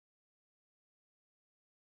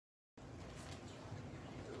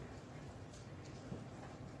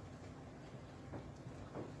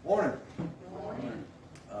Morning. Morning.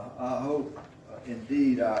 I hope,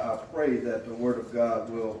 indeed, I pray that the Word of God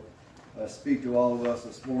will speak to all of us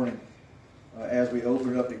this morning as we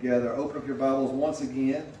open it up together. Open up your Bibles once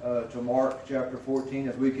again to Mark chapter 14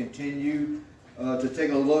 as we continue to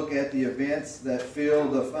take a look at the events that fill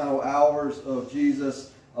the final hours of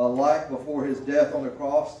Jesus' life before his death on the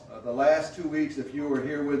cross. The last 2 weeks, if you were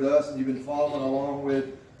here with us and you've been following along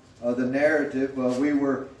with the narrative, we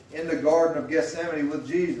were in the Garden of Gethsemane with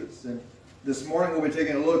Jesus. And this morning we'll be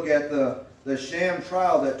taking a look at the Sham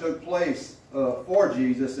trial that took place for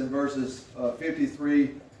Jesus in verses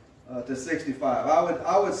 53 to 65.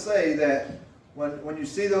 I would say that when you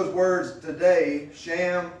see those words today,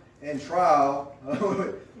 sham and trial,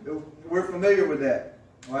 we're familiar with that,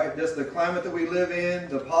 right? Just the climate that we live in,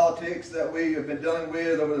 the politics that we have been dealing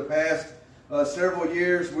with over the past several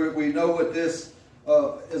years. We know what this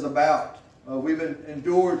is about. We've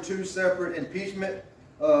endured 2 separate impeachment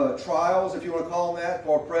trials, if you want to call them that,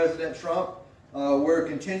 for President Trump. We're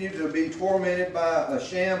continuing to be tormented by a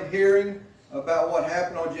sham hearing about what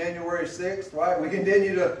happened on January 6th, right? We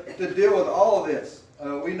continue to deal with all of this.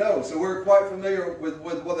 We know. So we're quite familiar with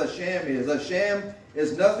what a sham is. A sham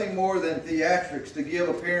is nothing more than theatrics to give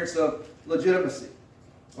appearance of legitimacy,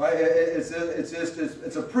 right? It's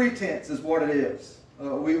a pretense is what it is.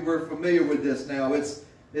 We're familiar with this now.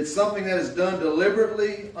 It's something that is done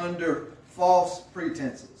deliberately under false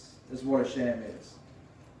pretenses is what a sham is.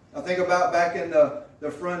 I think about back in the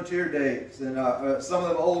frontier days and some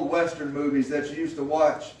of the old Western movies that you used to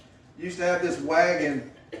watch. You used to have this wagon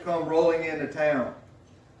come rolling into town.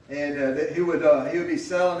 And he would be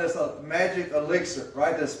selling this magic elixir,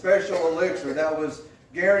 right? This special elixir that was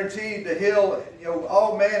guaranteed to heal,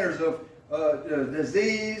 all manners of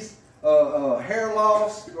disease, hair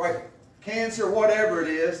loss, right? Cancer, whatever it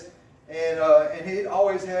is. And he'd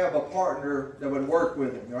always have a partner that would work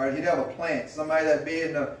with him, right? He'd have a plant, somebody that'd be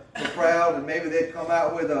in the crowd, and maybe they'd come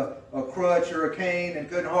out with a crutch or a cane and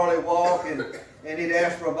couldn't hardly walk, and he'd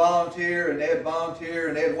ask for a volunteer, and they'd volunteer,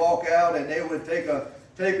 and they'd walk out, and they would take a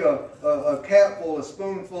capful, a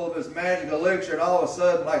spoonful of this magic elixir, and all of a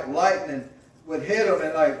sudden, like lightning would hit them,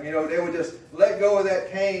 and they would just let go of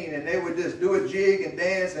that cane, and they would just do a jig and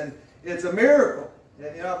dance, and it's a miracle.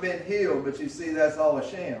 I've been healed, but you see, that's all a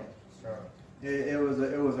sham. It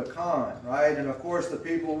was a con, right? And of course, the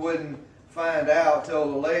people wouldn't find out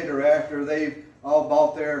till later after they've all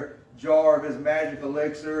bought their jar of his magic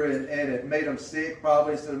elixir, and it made them sick,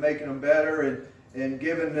 probably, instead of making them better, and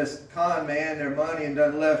giving this con man their money and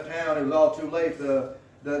done left town. It was all too late.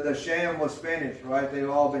 The sham was finished, right? They've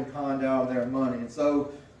all been conned out of their money. And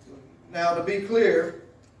so, now to be clear,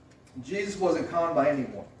 Jesus wasn't conned by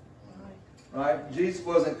anyone. Right? Jesus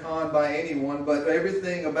wasn't conned by anyone, but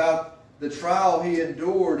everything about the trial he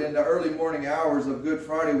endured in the early morning hours of Good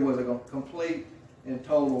Friday was a complete and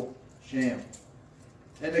total sham.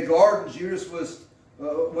 In the garden, Judas was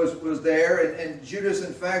there, and Judas,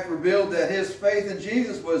 in fact, revealed that his faith in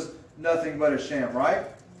Jesus was nothing but a sham. Right?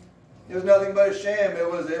 It was nothing but a sham.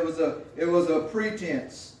 It was a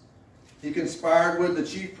pretense. He conspired with the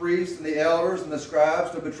chief priests and the elders and the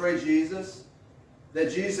scribes to betray Jesus. That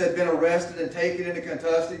Jesus had been arrested and taken into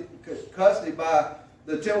custody by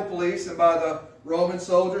the temple police and by the Roman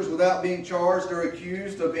soldiers without being charged or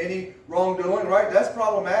accused of any wrongdoing. Right? That's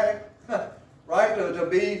problematic. Right? To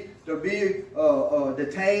be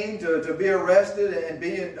detained, to be arrested and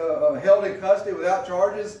being held in custody without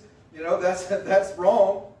charges. That's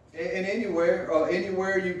wrong. And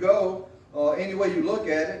anywhere you go, any way you look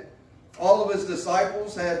at it, all of his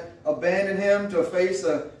disciples had abandoned him to face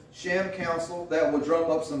a sham council that would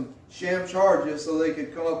drum up some sham charges so they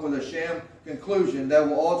could come up with a sham conclusion that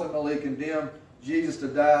will ultimately condemn Jesus to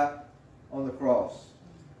die on the cross.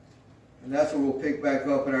 And that's what we'll pick back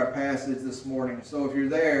up in our passage this morning. So if you're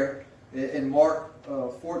there, in Mark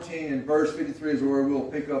 14 and verse 53 is where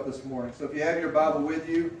we'll pick up this morning. So if you have your Bible with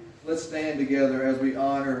you, let's stand together as we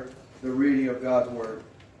honor the reading of God's Word.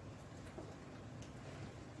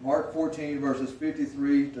 Mark 14 verses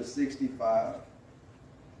 53 to 65.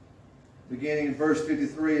 Beginning in verse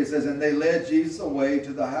 53, it says, "And they led Jesus away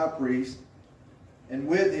to the high priest, and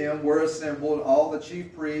with him were assembled all the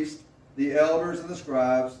chief priests, the elders, and the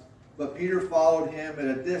scribes. But Peter followed him at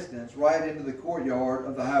a distance, right into the courtyard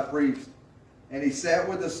of the high priest. And he sat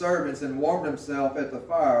with the servants and warmed himself at the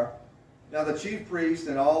fire. Now the chief priests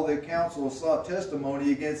and all the council sought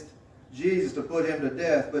testimony against Jesus to put him to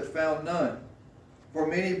death, but found none. For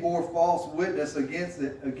many bore false witness against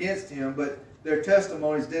him, but their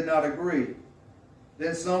testimonies did not agree.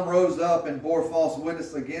 Then some rose up and bore false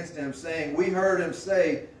witness against him, saying, 'We heard him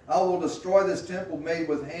say, I will destroy this temple made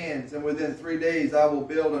with hands, and within 3 days I will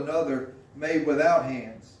build another made without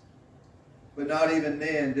hands. But not even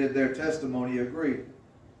then did their testimony agree.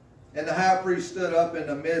 And the high priest stood up in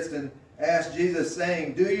the midst and asked Jesus,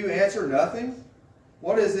 saying, Do you answer nothing?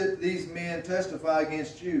 What is it these men testify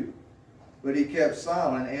against you? But he kept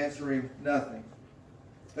silent, answering nothing.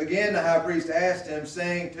 Again the high priest asked him,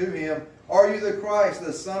 saying to him, Are you the Christ,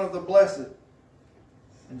 the Son of the Blessed?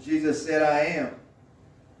 And Jesus said, I am.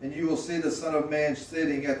 And you will see the Son of Man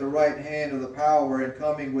sitting at the right hand of the power and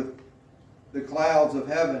coming with the clouds of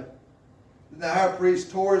heaven. Then the high priest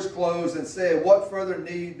tore his clothes and said, What further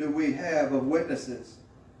need do we have of witnesses?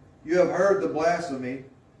 You have heard the blasphemy.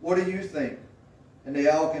 What do you think? And they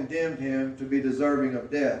all condemned him to be deserving of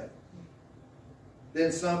death.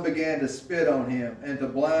 Then some began to spit on him and to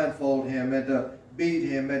blindfold him and to beat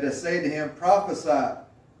him and to say to him, Prophesy.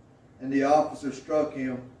 And the officers struck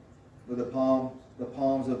him with the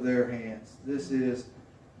palms of their hands. This is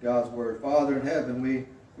God's word. Father in heaven,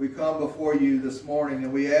 we come before you this morning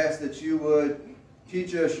and we ask that you would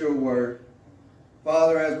teach us your word.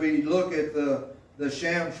 Father, as we look at the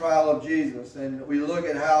sham trial of Jesus and we look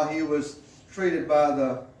at how he was treated by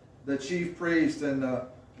the chief priest and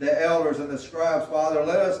the elders and the scribes, Father,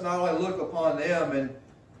 let us not only look upon them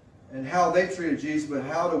and how they treated Jesus, but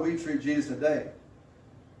how do we treat Jesus today?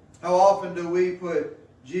 How often do we put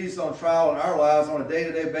Jesus on trial in our lives on a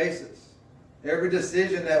day-to-day basis? Every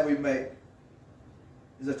decision that we make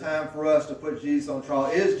is a time for us to put Jesus on trial.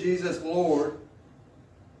 Is Jesus Lord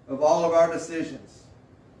of all of our decisions?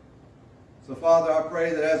 So, Father, I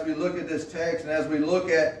pray that as we look at this text and as we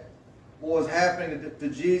look at what was happening to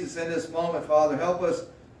Jesus in this moment, Father, help us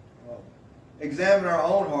examine our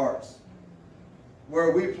own hearts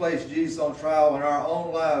where we place Jesus on trial in our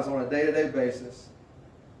own lives on a day-to-day basis.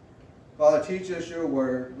 Father, teach us your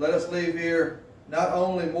word. Let us leave here not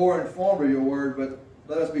only more informed of your word, but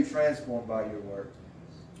let us be transformed by your word.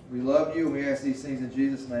 We love you and we ask these things in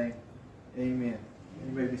Jesus' name. Amen.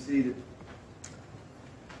 You may be seated.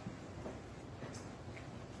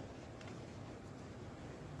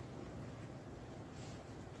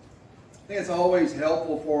 I think it's always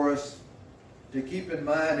helpful for us to keep in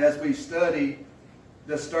mind as we study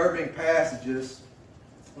disturbing passages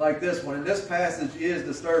like this one. And this passage is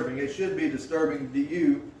disturbing. It should be disturbing to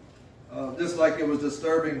you, just like it was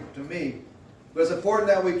disturbing to me. But it's important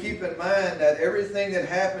that we keep in mind that everything that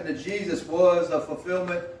happened to Jesus was a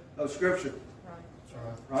fulfillment of Scripture.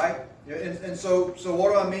 Right? And so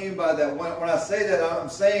what do I mean by that? When I say that, I'm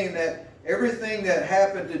saying that everything that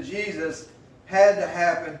happened to Jesus had to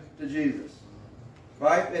happen to Jesus.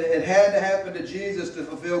 Right? It had to happen to Jesus to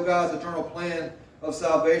fulfill God's eternal plan of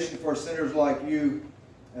salvation for sinners like you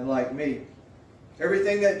and like me.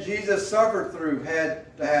 Everything that Jesus suffered through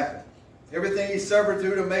had to happen. Everything he suffered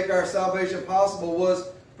through to make our salvation possible was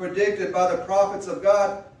predicted by the prophets of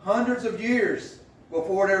God hundreds of years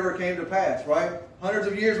before it ever came to pass, right? Hundreds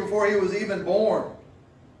of years before he was even born.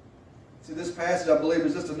 See, this passage, I believe,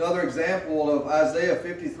 is just another example of Isaiah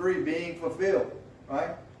 53 being fulfilled,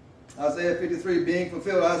 right? Isaiah 53 being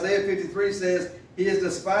fulfilled. Isaiah 53 says, He is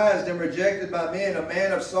despised and rejected by men, a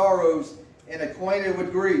man of sorrows and acquainted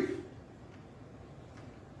with grief.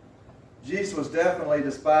 Jesus was definitely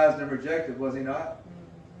despised and rejected, was he not?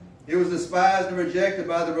 He was despised and rejected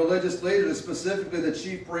by the religious leaders, specifically the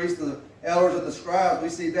chief priests, the elders, and the scribes. We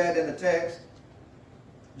see that in the text.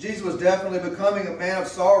 Jesus was definitely becoming a man of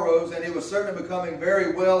sorrows, and he was certainly becoming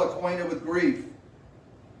very well acquainted with grief. You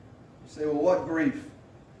say, well, what grief?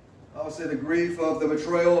 I would say the grief of the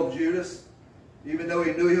betrayal of Judas. Even though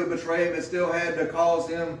he knew he would betray him, it still had to cause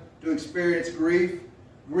him to experience grief.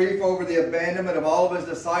 Grief over the abandonment of all of his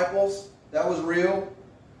disciples. That was real.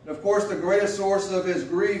 And of course, the greatest source of his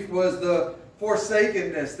grief was the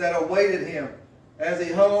forsakenness that awaited him as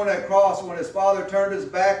he hung on that cross when his Father turned his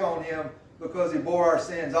back on him because he bore our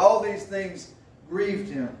sins. All these things grieved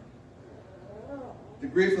him. The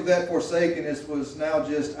grief of that forsakenness was now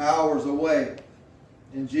just hours away,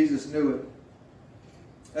 and Jesus knew it.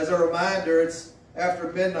 As a reminder, it's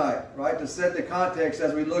after midnight, right? To set the context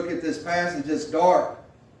as we look at this passage, it's dark.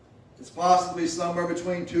 It's possibly somewhere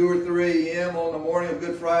between 2 or 3 a.m. on the morning of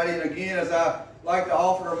Good Friday. And again, as I like to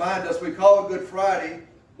often remind us, we call it Good Friday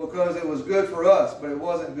because it was good for us, but it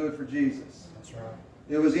wasn't good for Jesus. That's right.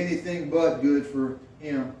 It was anything but good for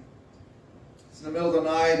him. It's in the middle of the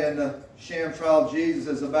night and the sham trial of Jesus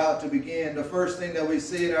is about to begin. The first thing that we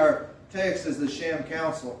see in our text is the sham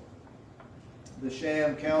council. The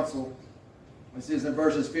sham council. This is in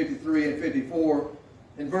verses 53 and 54.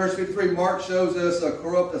 In verse 53, Mark shows us a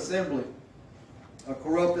corrupt assembly. A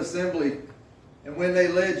corrupt assembly. And when they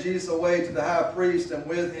led Jesus away to the high priest, and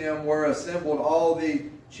with him were assembled all the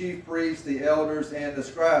chief priests, the elders, and the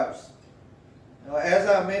scribes. Now, as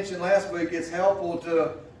I mentioned last week, it's helpful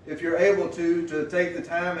to, if you're able to take the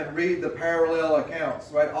time and read the parallel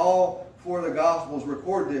accounts. Right, all four of the Gospels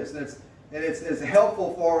record this, and it's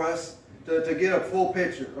helpful for us to get a full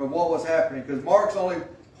picture of what was happening, because Mark's only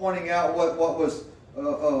pointing out what was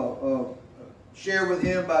shared with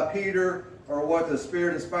him by Peter, or what the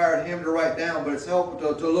Spirit inspired him to write down, but it's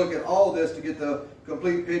helpful to look at all this to get the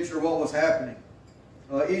complete picture of what was happening.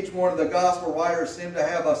 Each one of the Gospel writers seemed to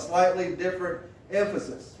have a slightly different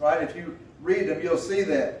emphasis, right? If you read them, you'll see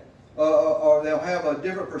that. Or they'll have a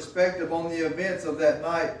different perspective on the events of that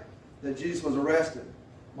night that Jesus was arrested.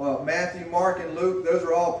 Matthew, Mark, and Luke, those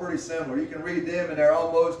are all pretty similar. You can read them and they're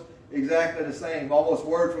almost exactly the same, almost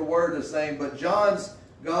word for word the same. But John's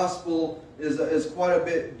Gospel is quite a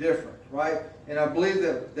bit different, right? And I believe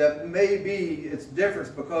that maybe it's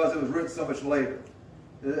different because it was written so much later.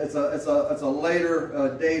 It's a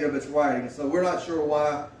later date of its writing. So we're not sure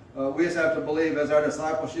why. We just have to believe, as our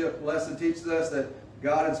discipleship lesson teaches us, that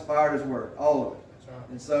God inspired His Word, all of it. That's right.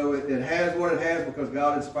 And so it has what it has because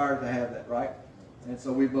God inspired to have that, right? And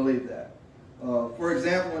so we believe that. For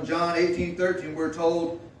example, in John 18:13, we're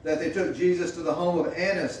told that they took Jesus to the home of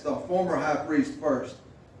Annas, the former high priest, first.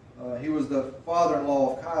 He was the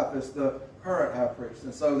father-in-law of Caiaphas, the current high priest.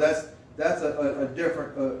 And so that's a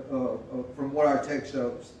different from what our text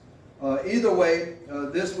shows. Either way,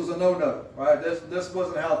 this was a no-no, right? This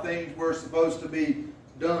wasn't how things were supposed to be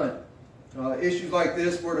done. Issues like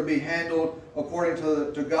this were to be handled according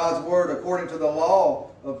to God's Word, according to the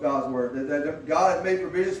law of God's Word. That God had made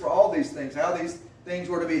provisions for all these things, how these things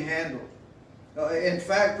were to be handled. In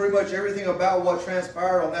fact, pretty much everything about what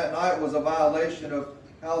transpired on that night was a violation of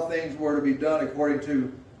how things were to be done according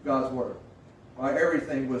to God's Word. Right?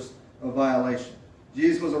 Everything was a violation.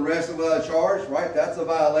 Jesus was arrested without a charge, right? That's a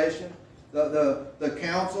violation. The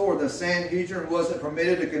council or the Sanhedrin wasn't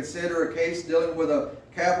permitted to consider a case dealing with a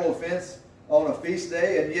capital offense on a feast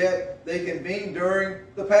day, and yet they convened during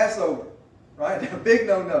the Passover, right? A big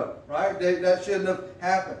no-no, right? That shouldn't have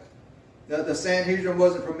happened. The Sanhedrin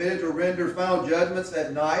wasn't permitted to render final judgments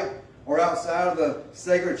at night or outside of the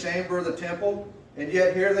sacred chamber of the temple, and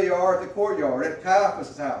yet here they are at the courtyard at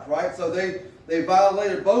Caiaphas' house, right? So they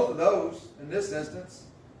violated both of those in this instance.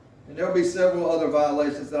 And there will be several other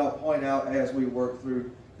violations that I'll point out as we work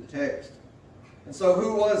through the text. And so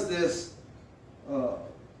who was this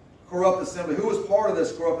corrupt assembly? Who was part of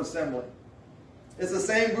this corrupt assembly? It's the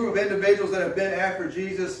same group of individuals that have been after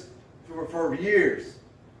Jesus for years.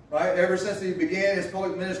 Right? Ever since he began his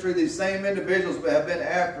public ministry, these same individuals have been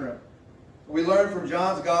after him. We learn from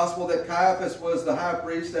John's Gospel that Caiaphas was the high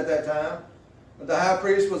priest at that time. The high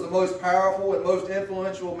priest was the most powerful and most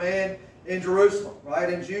influential man in Jerusalem,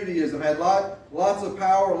 right? In Judaism, had lots of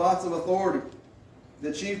power, lots of authority.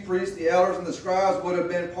 The chief priests, the elders, and the scribes would have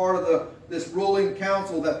been part of this ruling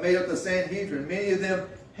council that made up the Sanhedrin. Many of them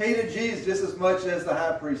hated Jesus just as much as the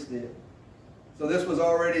high priest did. So this was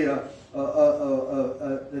already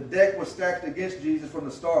the deck was stacked against Jesus from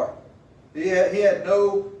the start. He had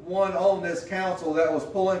no one on this council that was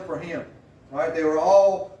pulling for him, right? They were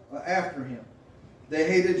all after him. They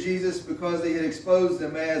hated Jesus because they had exposed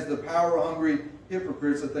them as the power-hungry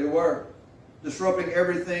hypocrites that they were, disrupting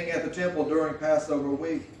everything at the temple during Passover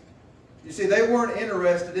week. You see, they weren't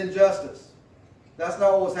interested in justice. That's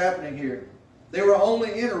not what was happening here. They were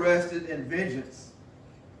only interested in vengeance.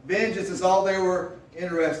 Vengeance is all they were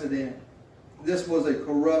interested in. This was a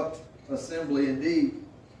corrupt assembly indeed.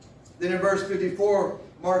 Then in verse 54,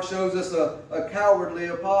 Mark shows us a cowardly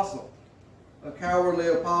apostle. A cowardly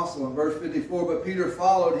apostle in verse 54. But Peter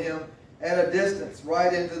followed him at a distance,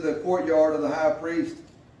 right into the courtyard of the high priest.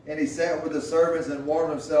 And he sat with the servants and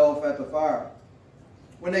warmed himself at the fire.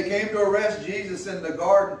 When they came to arrest Jesus in the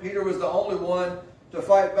garden, Peter was the only one to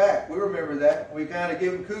fight back. We remember that. We kind of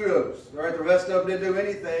give him kudos. Right? The rest of them didn't do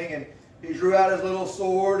anything. And he drew out his little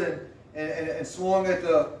sword and swung at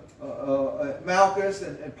Malchus,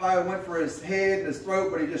 and probably went for his head and his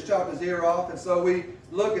throat, but he just chopped his ear off. And so we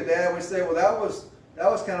look at that and we say, well, that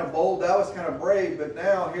was kind of bold, that was kind of brave. But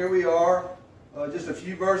now here we are, just a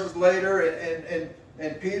few verses later,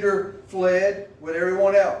 and Peter fled with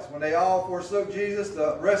everyone else. When they all forsook Jesus,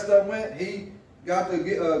 the rest of them went. He got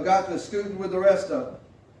to scooting with the rest of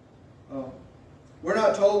them. We're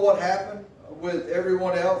not told what happened with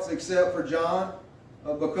everyone else except for John,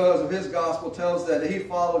 because of his gospel tells that he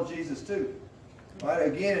followed Jesus too. Right?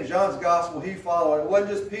 Again, in John's gospel, he followed. It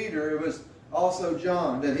wasn't just Peter, it was also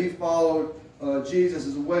John, that he followed Jesus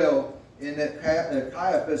as well, and that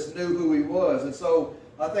Caiaphas knew who he was. And so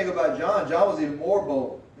I think about John. John was even more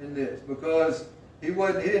bold in this because he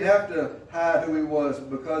didn't have to hide who he was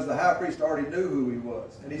because the high priest already knew who he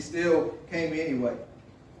was, and he still came anyway.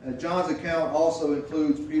 John's account also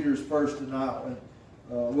includes Peter's first denial, and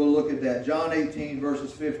we'll look at that. John 18,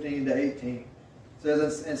 verses 15 to 18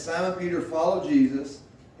 says, "And Simon Peter followed Jesus,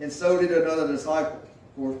 and so did another disciple."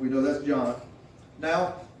 Of course, we know that's John.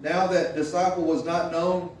 Now that disciple was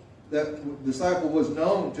known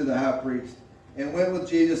to the high priest, and went with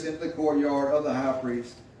Jesus into the courtyard of the high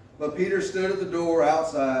priest. But Peter stood at the door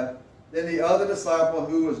outside. Then the other disciple,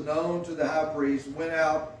 who was known to the high priest, went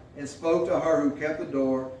out and spoke to her who kept the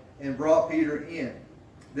door, and brought Peter in.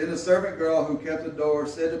 Then the servant girl who kept the door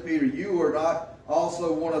said to Peter, "You are not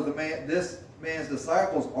also one of this man's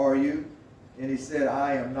disciples, are you?" And he said,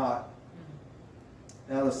 "I am not."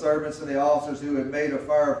 Now the servants and the officers who had made a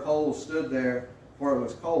fire of coals stood there, for it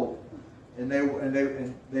was cold, and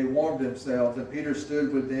they warmed themselves. And Peter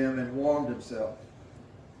stood with them and warmed himself.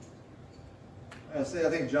 I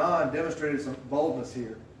think John demonstrated some boldness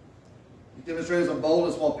here. He demonstrated some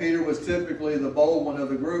boldness while Peter was typically the bold one of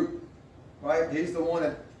the group. Right? He's the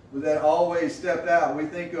one that always stepped out. We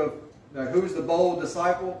think of who's the bold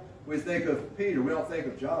disciple? We think of Peter. We don't think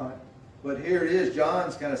of John. But here it is.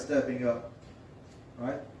 John's kind of stepping up.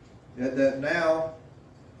 Right? That now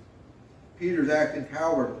Peter's acting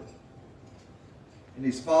cowardly. And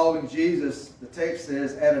he's following Jesus, the text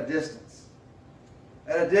says, at a distance.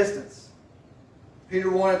 At a distance. Peter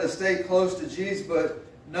wanted to stay close to Jesus, but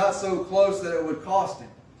not so close that it would cost him.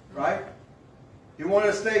 Right? He wanted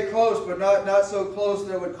to stay close, but not so close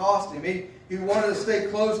that it would cost him. He wanted to stay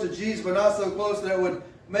close to Jesus, but not so close that it would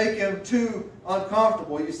make him too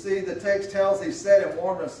uncomfortable. You see, the text tells he sat and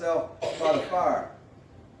warmed himself by the fire.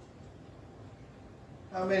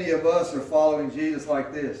 How many of us are following Jesus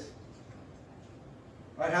like this?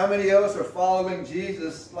 Right? How many of us are following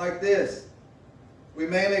Jesus like this? We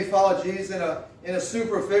mainly follow Jesus in a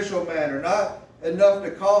superficial manner, not enough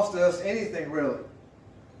to cost us anything really.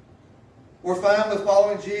 We're fine with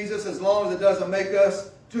following Jesus as long as it doesn't make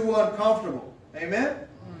us too uncomfortable. Amen?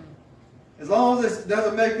 As long as it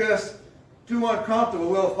doesn't make us too uncomfortable,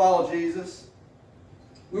 we'll follow Jesus.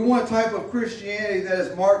 We want a type of Christianity that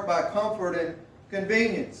is marked by comfort and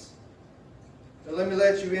convenience. Now let me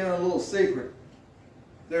let you in on a little secret.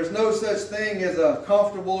 There's no such thing as a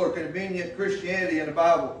comfortable or convenient Christianity in the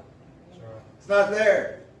Bible. It's not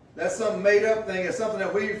there. That's some made-up thing. It's something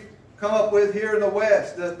that we've come up with here in the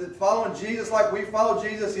West. Following Jesus like we follow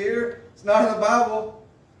Jesus here, it's not in the Bible.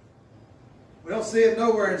 We don't see it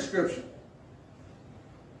nowhere in Scripture.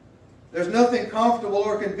 There's nothing comfortable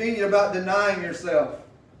or convenient about denying yourself.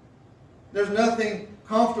 There's nothing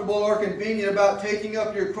comfortable or convenient about taking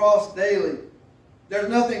up your cross daily. There's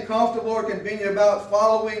nothing comfortable or convenient about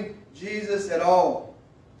following Jesus at all.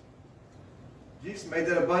 Jesus made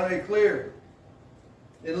that abundantly clear.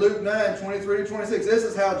 In Luke 9, 23 to 26, this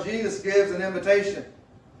is how Jesus gives an invitation.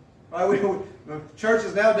 Right?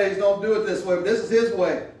 Churches nowadays don't do it this way, but this is His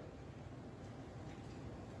way.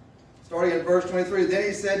 Starting in verse 23, "Then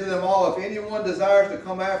He said to them all, if anyone desires to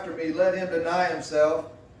come after me, let him deny himself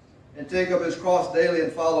and take up his cross daily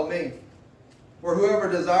and follow me. For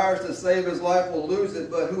whoever desires to save his life will lose it,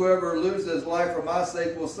 but whoever loses his life for my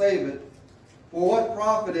sake will save it. For what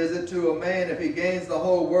profit is it to a man if he gains the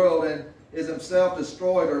whole world and is himself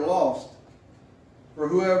destroyed or lost? For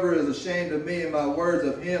whoever is ashamed of me and my words,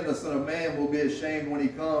 of him the Son of Man will be ashamed when He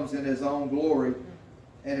comes in His own glory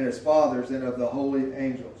and in His Father's and of the holy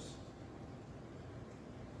angels."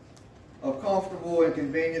 A comfortable and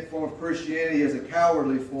convenient form of Christianity is a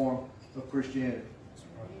cowardly form of Christianity.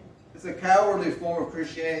 It's a cowardly form of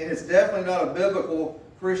Christianity, and it's definitely not a biblical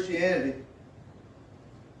Christianity.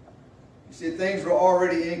 You see, things were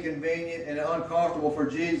already inconvenient and uncomfortable for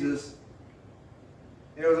Jesus,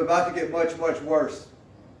 and it was about to get much, much worse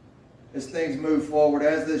as things moved forward.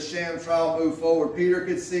 As this Sham trial moved forward, Peter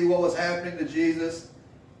could see what was happening to Jesus,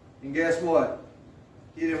 and guess what?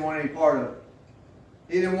 He didn't want any part of it.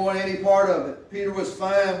 He didn't want any part of it. Peter was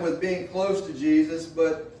fine with being close to Jesus,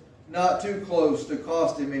 but not too close to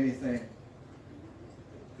cost him anything.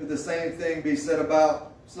 Could the same thing be said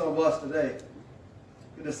about some of us today?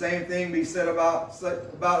 Could the same thing be said about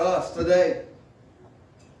us today?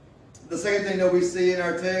 The second thing that we see in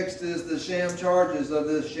our text is the sham charges of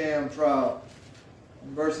this sham trial.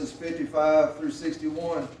 In verses 55 through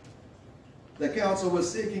 61, the council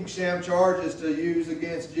was seeking sham charges to use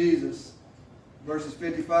against Jesus. Verses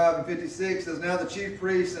 55 and 56 says, "Now the chief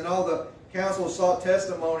priests and all the council sought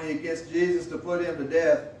testimony against Jesus to put Him to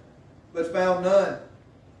death, but found none.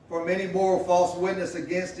 For many bore false witness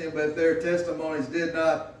against Him, but their testimonies did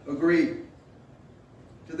not agree."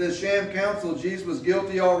 to this sham council, Jesus was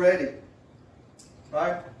guilty already.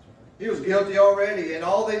 Right? He was guilty already, and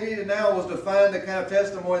all they needed now was to find the kind of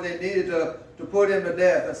testimony they needed to put him to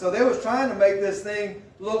death. And so they was trying to make this thing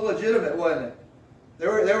look legitimate, wasn't it? They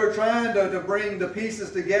were trying to bring the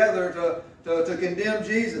pieces together to condemn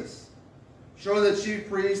Jesus. Sure, the chief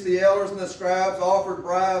priests, the elders, and the scribes offered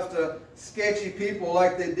bribes to sketchy people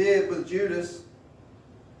like they did with Judas.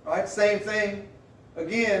 Right? Same thing.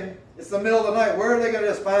 Again, it's the middle of the night. Where are they going to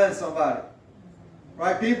just find somebody?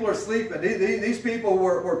 Right? People are sleeping. These people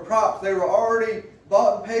were props. They were already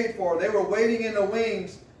bought and paid for. They were waiting in the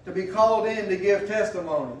wings to be called in to give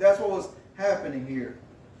testimony. That's what was happening here.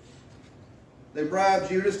 They bribed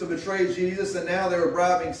Judas to betray Jesus, and now they were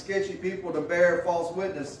bribing sketchy people to bear false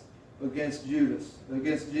witness against Jesus.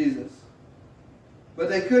 But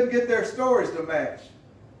they couldn't get their stories to match.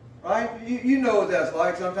 Right? You know what that's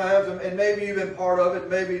like sometimes, and maybe you've been part of it.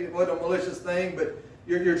 Maybe it wasn't a malicious thing, but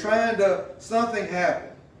you're trying to, something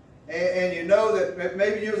happened. And you know that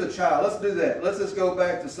maybe you was a child. Let's do that. Let's just go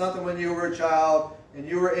back to something when you were a child and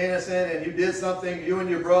you were innocent and you did something, you and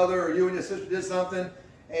your brother or you and your sister did something,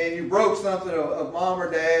 and you broke something of mom or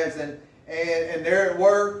dad's, and they're at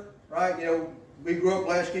work, right? You know, we grew up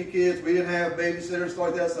latchkey kids. We didn't have babysitters, stuff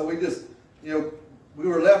like that, so we just, you know, we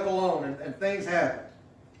were left alone, and things happened.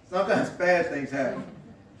 Sometimes bad things happen.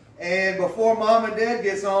 And before mom and dad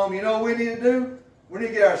gets home, you know what we need to do? We need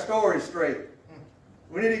to get our story straight.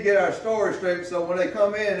 We need to get our story straight, so when they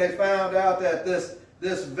come in and they found out that this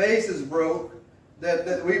vase is broke,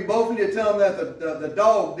 that we both need to tell them that the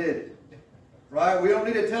dog did it. Right? We don't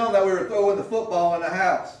need to tell them that we were throwing the football in the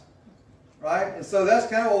house. Right? And so that's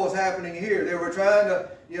kind of what was happening here. They were trying to,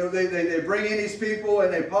 you know, they bring in these people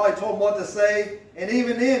and they probably told them what to say. And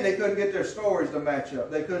even then, they couldn't get their stories to match up.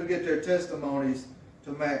 They couldn't get their testimonies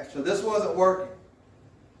to match. So this wasn't working.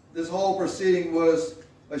 This whole proceeding was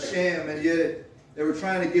a sham, and yet they were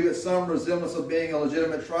trying to give it some resemblance of being a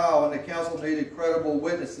legitimate trial, and the council needed credible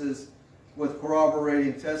witnesses with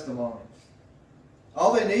corroborating testimonies.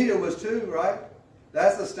 All they needed was two, right?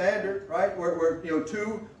 That's the standard, right? Where you know,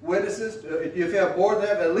 two witnesses. If you have more than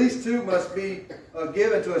that, at least two must be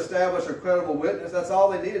given to establish a credible witness. That's all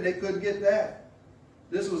they needed. They couldn't get that.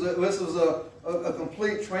 This was a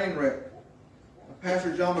complete train wreck.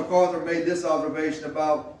 Pastor John MacArthur made this observation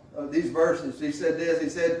about these verses. He said this. He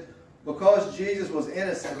said, because Jesus was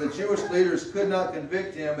innocent, the Jewish leaders could not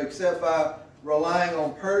convict him except by relying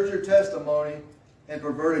on perjured testimony and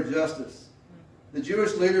perverted justice. The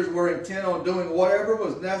Jewish leaders were intent on doing whatever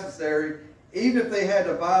was necessary, even if they had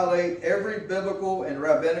to violate every biblical and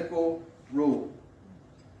rabbinical rule.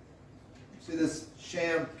 See, this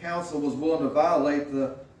sham council was willing to violate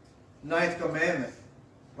the 9th commandment,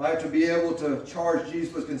 right? To be able to charge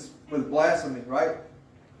Jesus with blasphemy, right?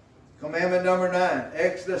 Commandment number 9,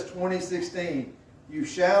 Exodus 20:16. You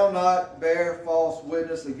shall not bear false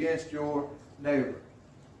witness against your neighbor.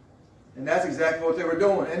 And that's exactly what they were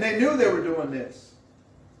doing. And they knew they were doing this.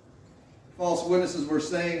 False witnesses were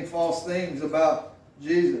saying false things about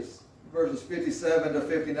Jesus. Verses 57 to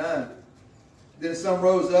 59. Then some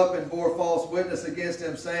rose up and bore false witness against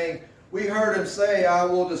him, saying, we heard him say, I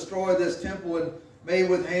will destroy this temple made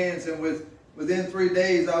with hands, and within 3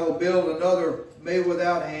 days I will build another made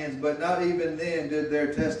without hands. But not even then did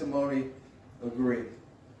their testimony agree.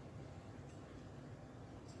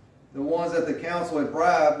 The ones that the council had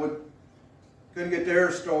bribed couldn't get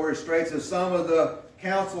their story straight, so some of the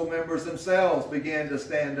council members themselves began to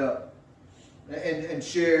stand up and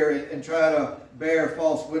share and try to bear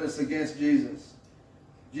false witness against Jesus.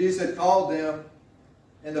 Jesus had called them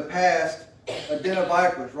in the past a den of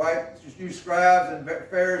vipers, right? You scribes and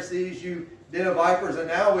Pharisees, you den of vipers, and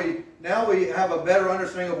now we have a better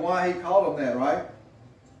understanding of why he called them that, right?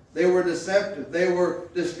 They were deceptive, they were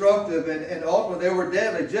destructive, and ultimately they were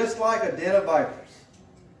deadly, just like a den of vipers.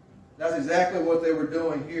 That's exactly what they were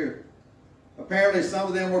doing here. Apparently some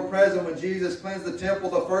of them were present when Jesus cleansed the temple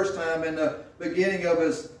the first time in the beginning of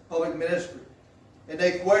his public ministry. And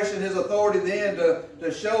they questioned his authority then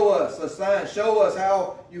to show us a sign, show us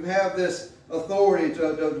how you have this authority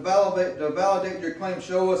to validate your claim,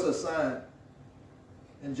 show us a sign.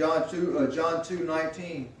 In John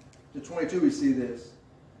 2:19 to 22 we see this.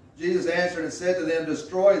 Jesus answered and said to them,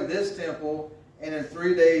 destroy this temple, and in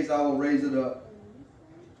 3 days I will raise it up.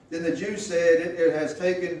 Then the Jews said, it has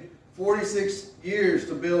taken 46 years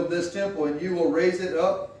to build this temple, and you will raise it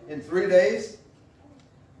up in 3 days?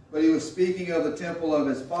 But he was speaking of the temple of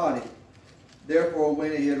his body. Therefore,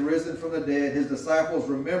 when he had risen from the dead, his disciples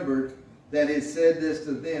remembered that he had said this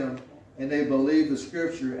to them, and they believed the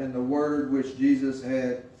scripture and the word which Jesus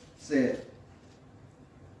had said.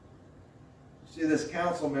 See, this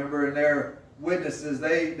council member and their witnesses,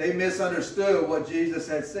 they misunderstood what Jesus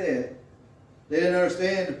had said. They didn't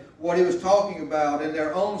understand what he was talking about, and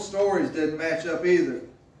their own stories didn't match up either.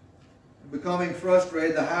 Becoming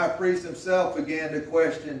frustrated, the high priest himself began to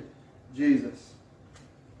question Jesus.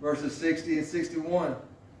 Verses 60 and 61.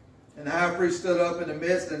 And the high priest stood up in the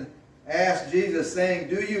midst and asked Jesus, saying,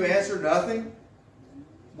 "Do you answer nothing?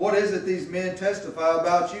 What is it these men testify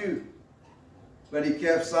about you?" But he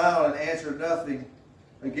kept silent and answered nothing.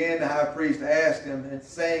 Again the high priest asked him, and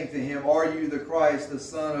saying to him, "Are you the Christ, the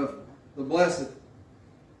Son of the Blessed?"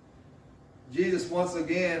 Jesus once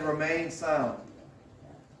again remained silent.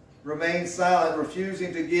 Remained silent,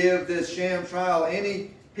 refusing to give this sham trial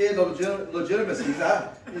any hid legitimacy.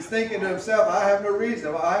 He's thinking to himself, I have no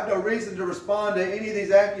reason. I have no reason to respond to any of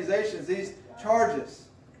these accusations, these charges.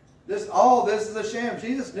 All this is a sham.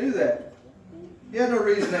 Jesus knew that. He had no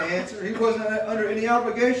reason to answer. He wasn't under any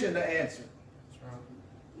obligation to answer.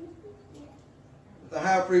 But the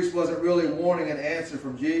high priest wasn't really wanting an answer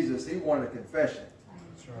from Jesus. He wanted a confession.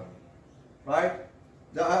 Right?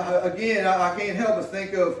 Again, I can't help but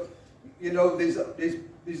think of, these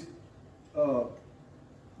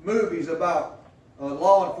movies about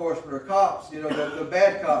law enforcement or cops. The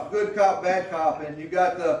bad cop, good cop, bad cop, and you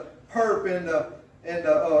got the perp in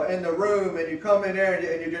the room, and you come in there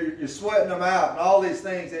and you're sweating them out and all these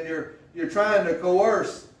things, and you're trying to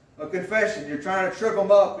coerce a confession. You're trying to trip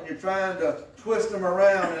them up, and you're trying to twist them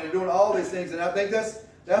around, and you're doing all these things. And I think that's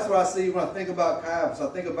what I see when I think about Caiaphas. I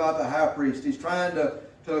think about the high priest. He's trying to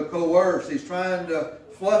coerce. He's trying to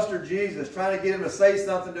fluster Jesus, trying to get him to say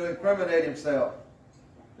something to incriminate himself.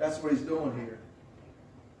 That's what he's doing here.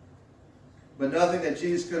 But nothing that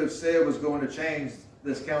Jesus could have said was going to change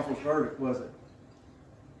this council's verdict, was it?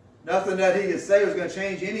 Nothing that he could say was going to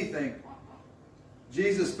change anything.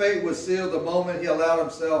 Jesus' fate was sealed the moment he allowed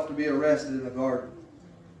himself to be arrested in the garden.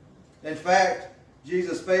 In fact,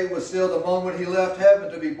 Jesus' fate was sealed the moment he left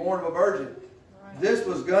heaven to be born of a virgin. This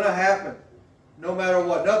was going to happen, no matter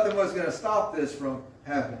what. Nothing was going to stop this from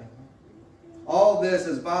happening. All this,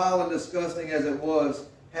 as vile and disgusting as it was,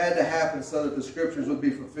 had to happen so that the Scriptures would be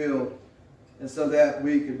fulfilled and so that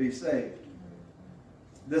we could be saved.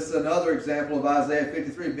 This is another example of Isaiah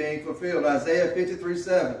 53 being fulfilled. Isaiah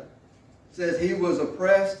 53:7 says, "He was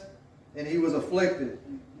oppressed and he was afflicted,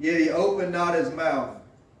 yet he opened not his mouth.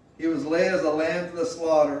 He was led as a lamb to the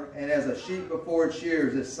slaughter, and as a sheep before its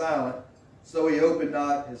shears is silent, so he opened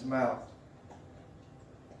not his mouth."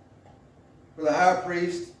 For the high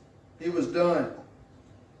priest, he was done.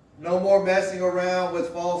 No more messing around with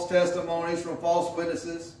false testimonies from false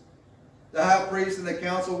witnesses. The high priest and the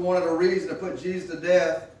council wanted a reason to put Jesus to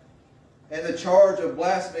death, and the charge of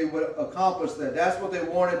blasphemy would accomplish that. That's what they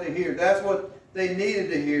wanted to hear. That's what they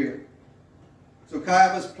needed to hear. So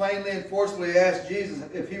Caiaphas plainly and forcefully asked Jesus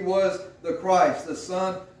if he was the Christ, the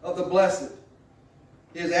Son of the Blessed.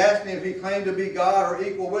 He was asking if he claimed to be God or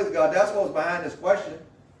equal with God. That's what was behind this question.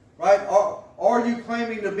 Right? Are you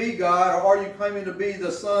claiming to be God, or are you claiming to be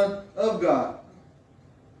the Son of God?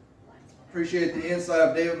 Appreciate the insight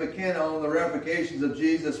of David McKenna on the ramifications of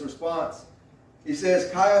Jesus' response. He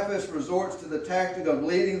says, Caiaphas resorts to the tactic of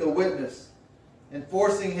leading the witness and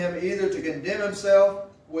forcing him either to condemn himself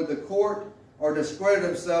with the court or discredit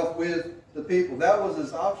himself with the people. That was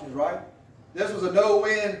his options, right? This was a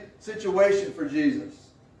no-win situation for Jesus.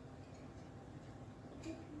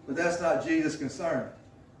 But that's not Jesus' concern.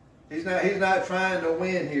 He's not trying to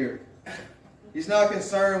win here. He's not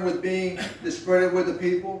concerned with being discredited with the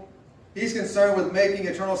people. He's concerned with making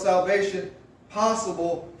eternal salvation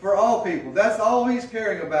possible for all people. That's all he's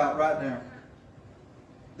caring about right now.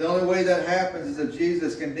 The only way that happens is if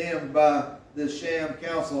Jesus is condemned by this sham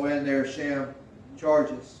council and their sham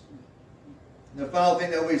charges. And the final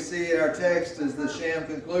thing that we see in our text is the sham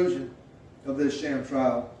conclusion of this sham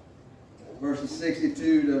trial. Verses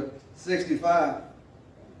 62 to 65.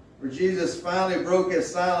 Where Jesus finally broke his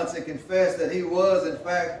silence and confessed that he was, in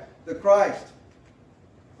fact, the Christ.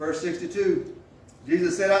 Verse 62,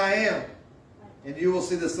 Jesus said, "I am, and you will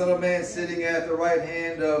see the Son of Man sitting at the right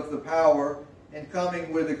hand of the power and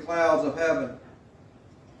coming with the clouds of heaven."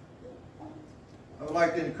 I would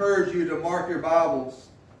like to encourage you to mark your Bibles,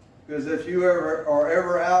 because if you are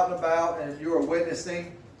ever out and about and you are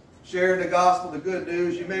witnessing, sharing the gospel, the good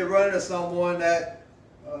news, you may run into someone that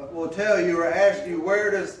will tell you or ask you, where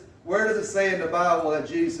does it say in the Bible that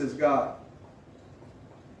Jesus is God?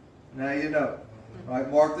 Now you know. All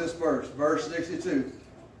right, mark this verse, verse 62.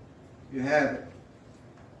 You have it.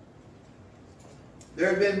 There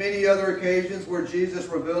have been many other occasions where Jesus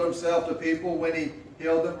revealed himself to people when he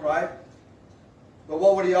healed them, right? But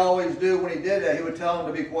what would he always do when he did that? He would tell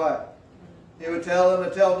them to be quiet. He would tell them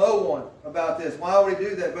to tell no one about this. Why would he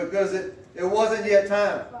do that? Because it wasn't yet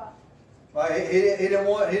time. Right? He didn't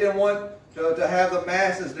want to have the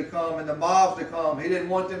masses to come and the mobs to come. He didn't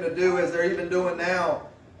want them to do as they're even doing now.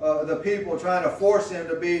 The people trying to force him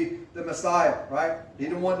to be the Messiah. Right? He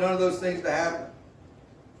didn't want none of those things to happen.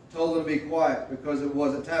 Told them to be quiet because it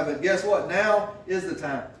wasn't time. But guess what? Now is the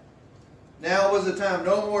time. Now was the time.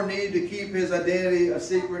 No more need to keep his identity a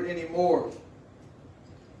secret anymore.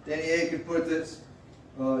 Danny Aiken put this,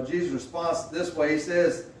 Jesus' response this way. He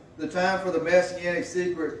says, the time for the messianic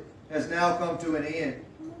secret has now come to an end.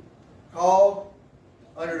 Called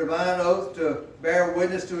under divine oath to bear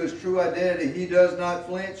witness to his true identity, he does not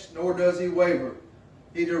flinch, nor does he waver.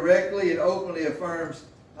 He directly and openly affirms,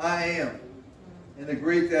 I am. In the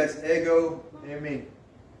Greek, that's ego eimi.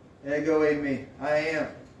 Ego eimi. I am.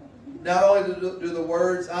 Not only do the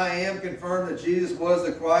words I am confirm that Jesus was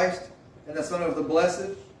the Christ and the Son of the Blessed,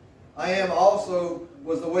 I am also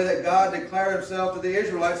was the way that God declared himself to the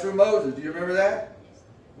Israelites through Moses. Do you remember that?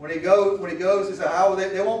 When he goes, he says, how will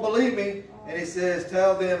they won't believe me. And he says,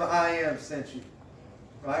 tell them I am sent you.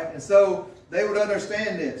 Right? And so they would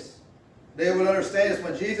understand this. They would understand this.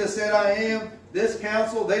 When Jesus said I am, this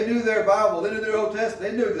council, they knew their Bible. They knew their Old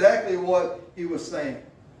Testament. They knew exactly what he was saying.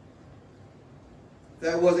 If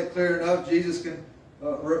that wasn't clear enough, Jesus can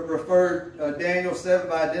referred Daniel 7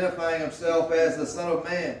 by identifying himself as the Son of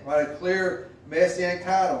Man, right? A clear messianic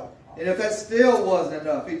title. And if that still wasn't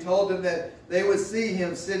enough, he told them that they would see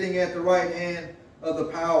him sitting at the right hand of the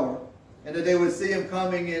power, and that they would see him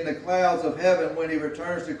coming in the clouds of heaven when he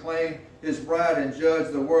returns to claim his bride and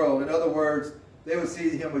judge the world. In other words, they would see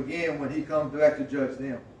him again when he comes back to judge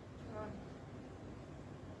them.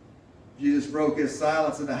 Jesus broke his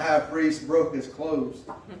silence, and the high priest broke his clothes.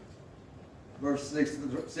 Verse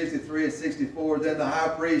 63 and 64, then the high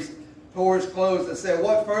priest tore his clothes and said,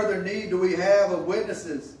 what further need do we have of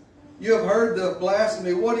witnesses? You have heard the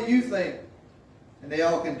blasphemy. What do you think? And they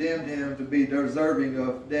all condemned him to be deserving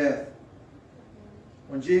of death.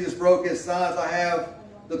 When Jesus broke his silence, I have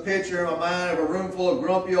the picture in my mind of a room full of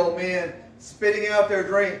grumpy old men spitting out their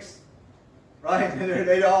drinks. Right? And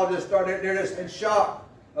they all just started, they're just in shock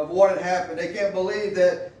of what had happened. They can't believe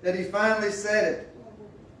that he finally said it.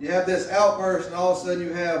 You have this outburst, and all of a sudden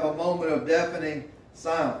you have a moment of deafening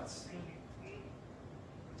silence.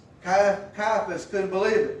 Caiaphas couldn't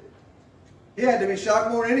believe it. He had to be shocked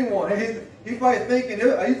more than anyone. He probably thinking,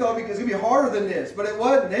 he thought it was going to be harder than this, but it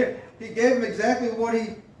wasn't. He gave them exactly what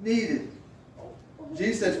he needed.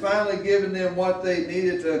 Jesus had finally given them what they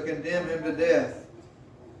needed to condemn him to death.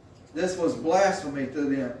 This was blasphemy to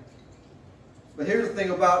them. But here's the thing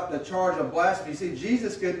about the charge of blasphemy. You see,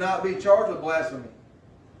 Jesus could not be charged with blasphemy.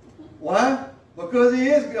 Why? Because he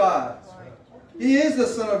is God. He is the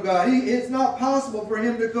Son of God. It's not possible for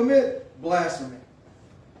him to commit blasphemy.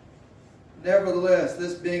 Nevertheless,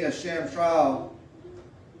 this being a sham trial,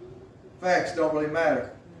 facts don't really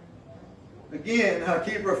matter. Again, I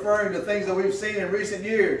keep referring to things that we've seen in recent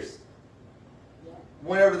years.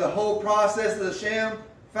 Whenever the whole process of the sham,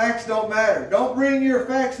 facts don't matter. Don't bring your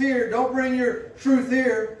facts here. Don't bring your truth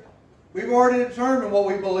here. We've already determined what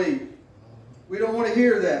we believe. We don't want to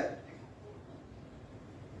hear that.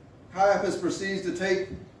 Caiaphas proceeds to take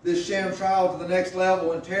this sham trial to the next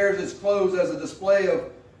level and tears his clothes as a display of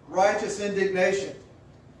righteous indignation.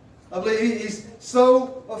 I believe he's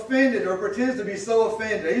so offended, or pretends to be so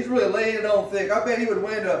offended. He's really laying it on thick. I bet he would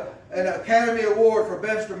win an Academy Award for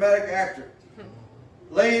Best Dramatic Actor.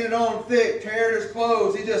 Laying it on thick, tearing his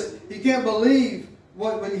clothes. He can't believe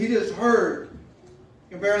what he just heard.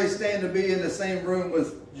 He can barely stand to be in the same room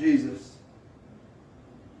with Jesus.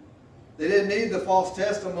 They didn't need the false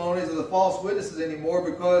testimonies or the false witnesses anymore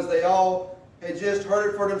because they all had just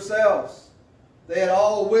heard it for themselves. They had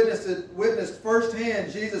all witnessed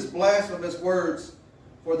firsthand Jesus' blasphemous words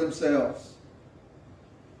for themselves.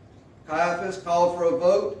 Caiaphas called for a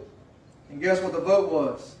vote, and guess what the vote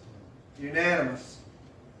was? Unanimous.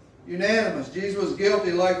 Unanimous. Jesus was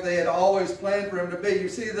guilty like they had always planned for him to be. You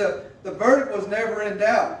see, the verdict was never in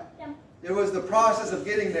doubt. It was the process of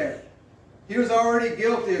getting there. He was already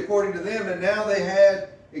guilty according to them, and now they had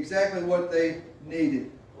exactly what they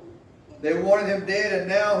needed. They wanted him dead, and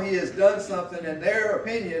now he has done something, in their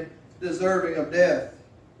opinion, deserving of death.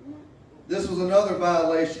 This was another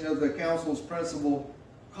violation of the council's principle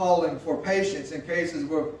calling for patience in cases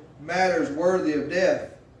where matters worthy of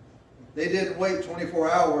death. They didn't wait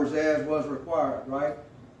 24 hours as was required, right?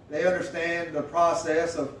 They understand the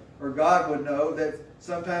process of, or God would know, that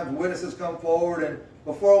sometimes witnesses come forward, and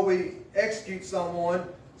before we execute someone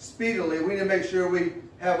speedily, we need to make sure we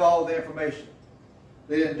have all the information.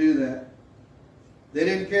 They didn't do that. They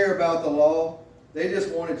didn't care about the law. They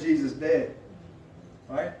just wanted Jesus dead.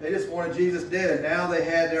 Right? They just wanted Jesus dead, and now they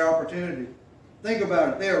had their opportunity. Think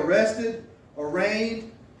about it. They arrested,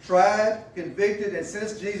 arraigned, tried, convicted, and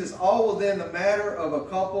sentenced Jesus all within the matter of a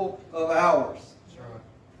couple of hours. Sure.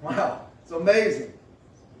 Wow. It's amazing.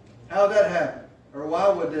 How did that happen? Or why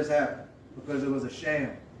would this happen? Because it was a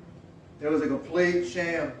sham. It was a complete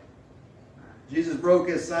sham. Jesus broke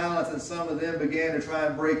his silence, and some of them began to try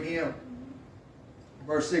and break him.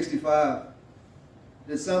 Verse 65.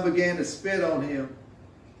 Then some began to spit on him,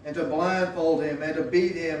 and to blindfold him, and to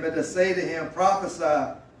beat him, and to say to him,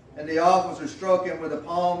 prophesy. And the officers struck him with the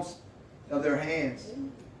palms of their hands.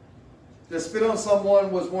 To spit on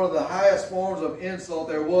someone was one of the highest forms of insult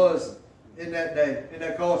there was in that day, in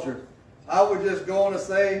that culture. I would just go on to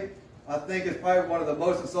say, I think it's probably one of the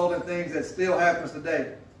most insulting things that still happens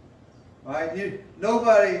today. Right?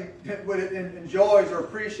 Nobody enjoys or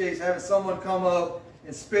appreciates having someone come up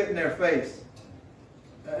and spit in their face.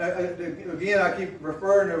 Again, I keep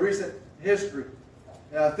referring to recent history.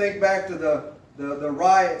 And I think back to the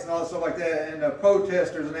riots and all that stuff like that, and the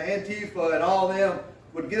protesters and the Antifa and all of them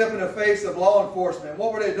would get up in the face of law enforcement.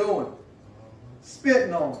 What were they doing?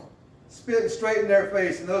 Spitting on them. Spitting straight in their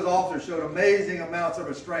face, and those officers showed amazing amounts of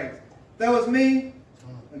restraint. If that was me,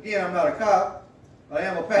 again, I'm not a cop, I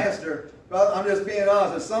am a pastor, but I'm just being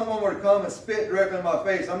honest. If someone were to come and spit directly in my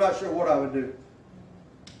face, I'm not sure what I would do.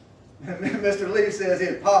 Mr. Lee says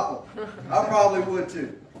he'd pop them. I probably would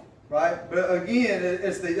too. Right? But again,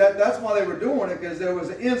 that's why they were doing it, because there was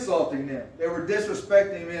insulting them. They were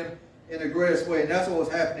disrespecting them in a greatest way. And that's what was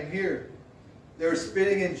happening here. They were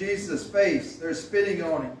spitting in Jesus' face. They're spitting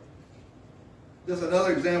on him. This is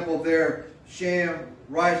another example of their sham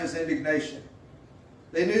righteous indignation.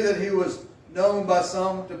 They knew that he was known by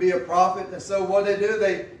some to be a prophet, and so what they do,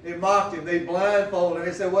 they mocked him. They blindfolded him.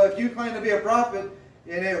 They said, well, if you claim to be a prophet,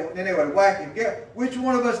 and they would whack him. Which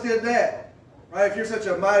one of us did that? Right? If you're such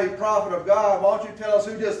a mighty prophet of God, why don't you tell us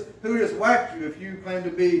who just whacked you if you claim to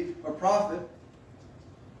be a prophet?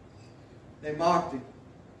 They mocked him.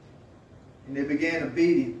 And they began to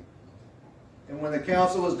beat him. And when the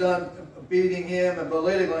council was done beating him and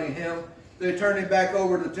belittling him, they turned him back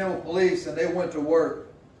over to the temple police, and they went to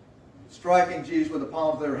work, striking Jesus with the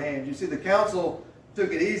palms of their hands. You see, the council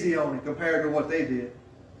took it easy on him compared to what they did.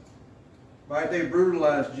 Right? They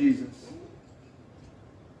brutalized Jesus.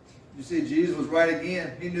 You see, Jesus was right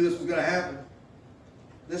again. He knew this was going to happen.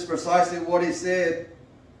 This is precisely what he said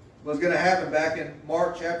was going to happen back in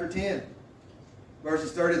Mark chapter 10,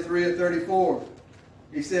 verses 33 and 34.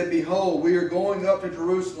 He said, behold, we are going up to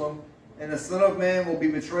Jerusalem, and the Son of Man will be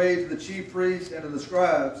betrayed to the chief priests and to the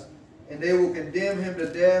scribes, and they will condemn him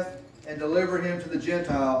to death and deliver him to the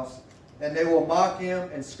Gentiles. And they will mock him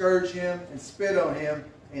and scourge him and spit on him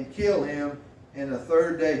and kill him, and the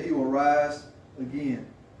third day he will rise again.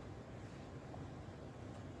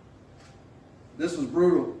 This was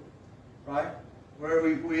brutal, right?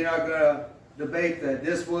 We're not going to debate that.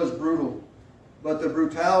 This was brutal. But the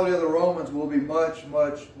brutality of the Romans will be much,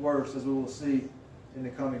 much worse, as we will see in the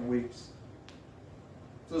coming weeks.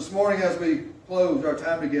 So this morning, as we close our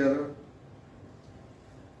time together,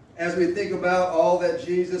 as we think about all that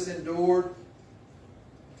Jesus endured,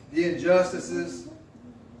 the injustices,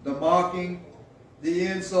 the mocking, the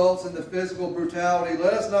insults, and the physical brutality,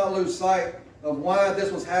 let us not lose sight of why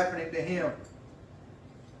this was happening to him.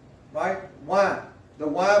 Right? Why? The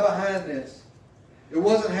why behind this. It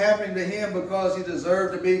wasn't happening to him because he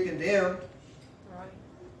deserved to be condemned. Right.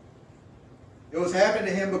 It was happening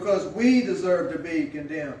to him because we deserve to be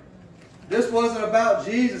condemned. This wasn't about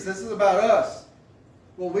Jesus. This is about us.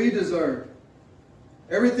 What we deserve.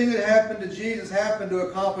 Everything that happened to Jesus happened to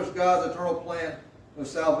accomplish God's eternal plan of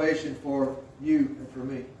salvation for you and for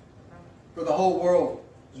me. For the whole world,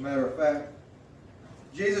 as a matter of fact.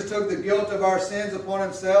 Jesus took the guilt of our sins upon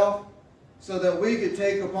himself so that we could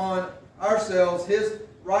take upon ourselves his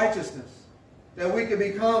righteousness. That we could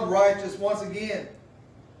become righteous once again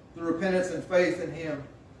through repentance and faith in him.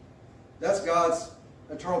 That's God's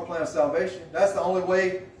eternal plan of salvation. That's the only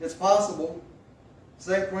way it's possible.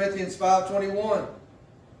 2 Corinthians 5:21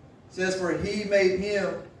 says, for he made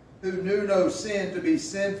him who knew no sin to be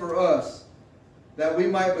sin for us, that we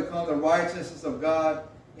might become the righteousness of God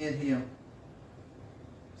in him.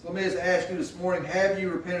 So let me just ask you this morning, have you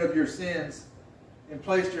repented of your sins and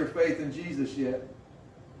placed your faith in Jesus yet?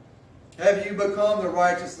 Have you become the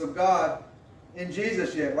righteousness of God in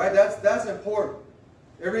Jesus yet? Right? That's important.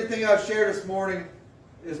 Everything I've shared this morning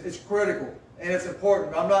is critical and it's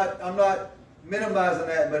important. I'm not minimizing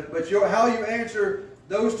that, but how you answer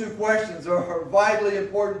those two questions are vitally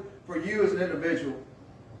important for you as an individual.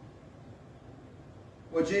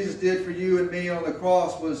 What Jesus did for you and me on the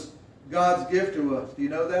cross was God's gift to us. Do you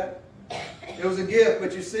know that? It was a gift,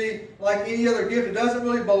 but you see, like any other gift, it doesn't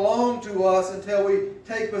really belong to us until we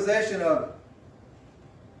take possession of it.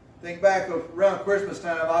 Think back of around Christmas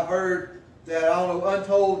time, I've heard that, I don't know,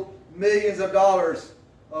 untold millions of dollars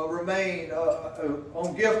remain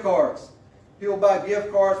on gift cards. People buy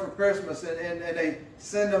gift cards for Christmas and they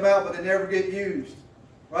send them out, but they never get used.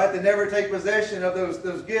 Right? They never take possession of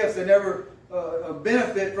those gifts. They never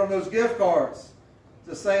benefit from those gift cards. It's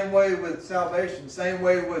the same way with salvation, same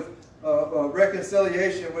way with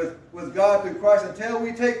reconciliation with God through Christ. Until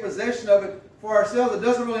we take possession of it for ourselves, it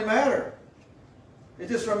doesn't really matter. It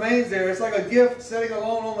just remains there. It's like a gift sitting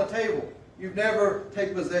alone on the table. You've never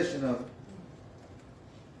taken possession of it.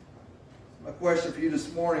 My question for you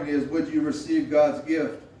this morning is, would you receive God's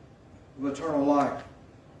gift of eternal life?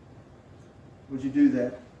 Would you do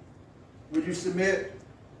that? Would you submit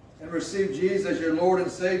and receive Jesus as your Lord and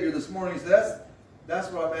Savior this morning? So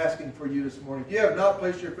that's what I'm asking for you this morning. If you have not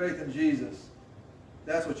placed your faith in Jesus,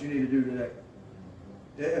 that's what you need to do today.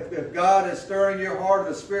 If God is stirring your heart,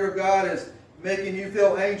 if the Spirit of God is making you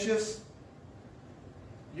feel anxious,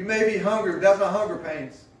 you may be hungry, but that's not hunger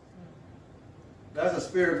pains. That's the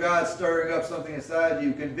Spirit of God stirring up something inside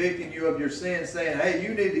you, convicting you of your sin, saying, hey,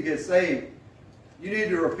 you need to get saved. You need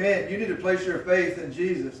to repent. You need to place your faith in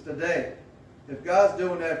Jesus today. If God's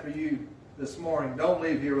doing that for you this morning, don't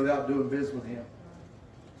leave here without doing business with Him.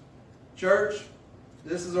 Church,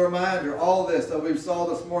 this is a reminder, all this that we saw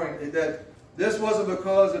this morning, that this wasn't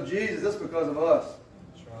because of Jesus, this is because of us.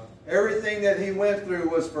 That's right. Everything that He went through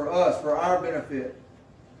was for us, for our benefit.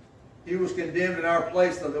 He was condemned in our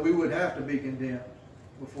place so that we wouldn't have to be condemned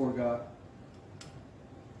before God.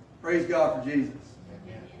 Praise God for Jesus.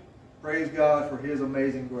 Amen. Praise God for His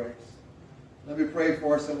amazing grace. Let me pray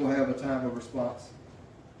for us and we'll have a time of response.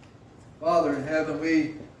 Father in heaven,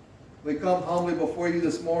 we come humbly before you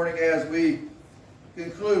this morning as we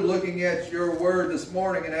conclude looking at your word this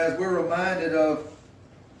morning, and as we're reminded of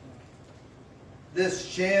this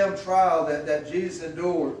sham trial that Jesus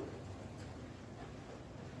endured.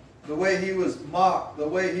 The way He was mocked, the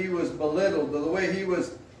way He was belittled, the way He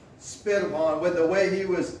was spit upon, the way He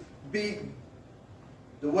was beaten,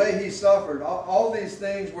 the way He suffered. All these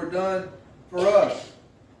things were done for us.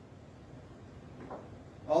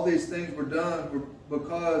 All these things were done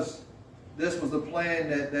because this was the plan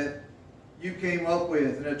that you came up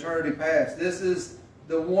with in eternity past. This is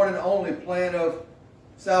the one and only plan of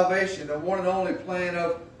salvation, the one and only plan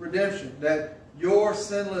of redemption, that your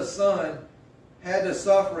sinless Son had to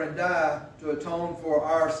suffer and die to atone for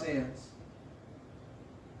our sins.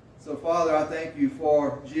 So, Father, I thank you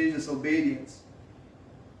for Jesus' obedience.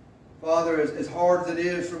 Father, as hard as it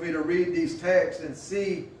is for me to read these texts and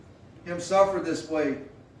see Him suffer this way,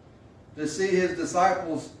 to see His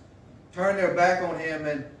disciples turn their back on Him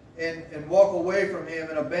and walk away from Him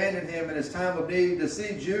and abandon Him in His time of need, to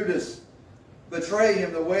see Judas betray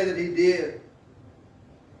Him the way that he did,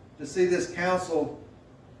 to see this council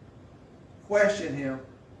question Him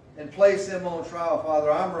and place Him on trial,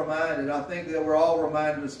 Father, I'm reminded, I think that we're all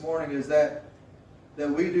reminded this morning, is that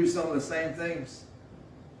we do some of the same things.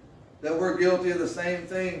 That we're guilty of the same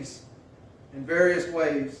things in various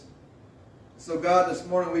ways. So God, this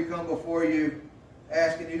morning we come before you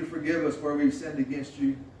asking you to forgive us where we've sinned against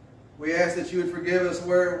you. We ask that you would forgive us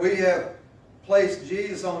where we have placed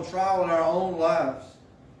Jesus on trial in our own lives.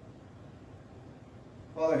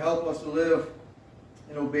 Father, help us to live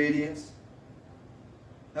in obedience.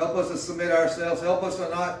 Help us to submit ourselves. Help us to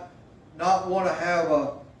not want to have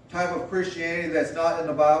a type of Christianity that's not in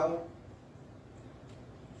the Bible.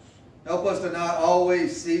 Help us to not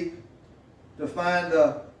always seek to find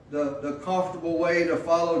the comfortable way to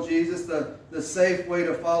follow Jesus, the safe way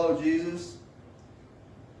to follow Jesus.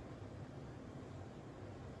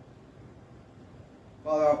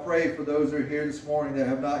 Father, I pray for those that are here this morning that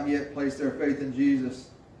have not yet placed their faith in Jesus.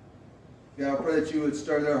 God, I pray that you would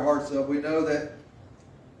stir their hearts up. We know that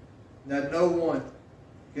no one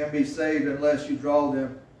can be saved unless you draw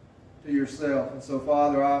them to yourself. And so,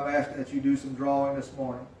 Father, I'm asking that you do some drawing this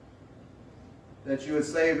morning. That you would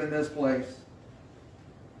save in this place.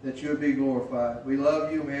 That you would be glorified. We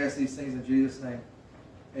love you and we ask these things in Jesus' name.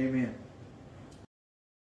 Amen.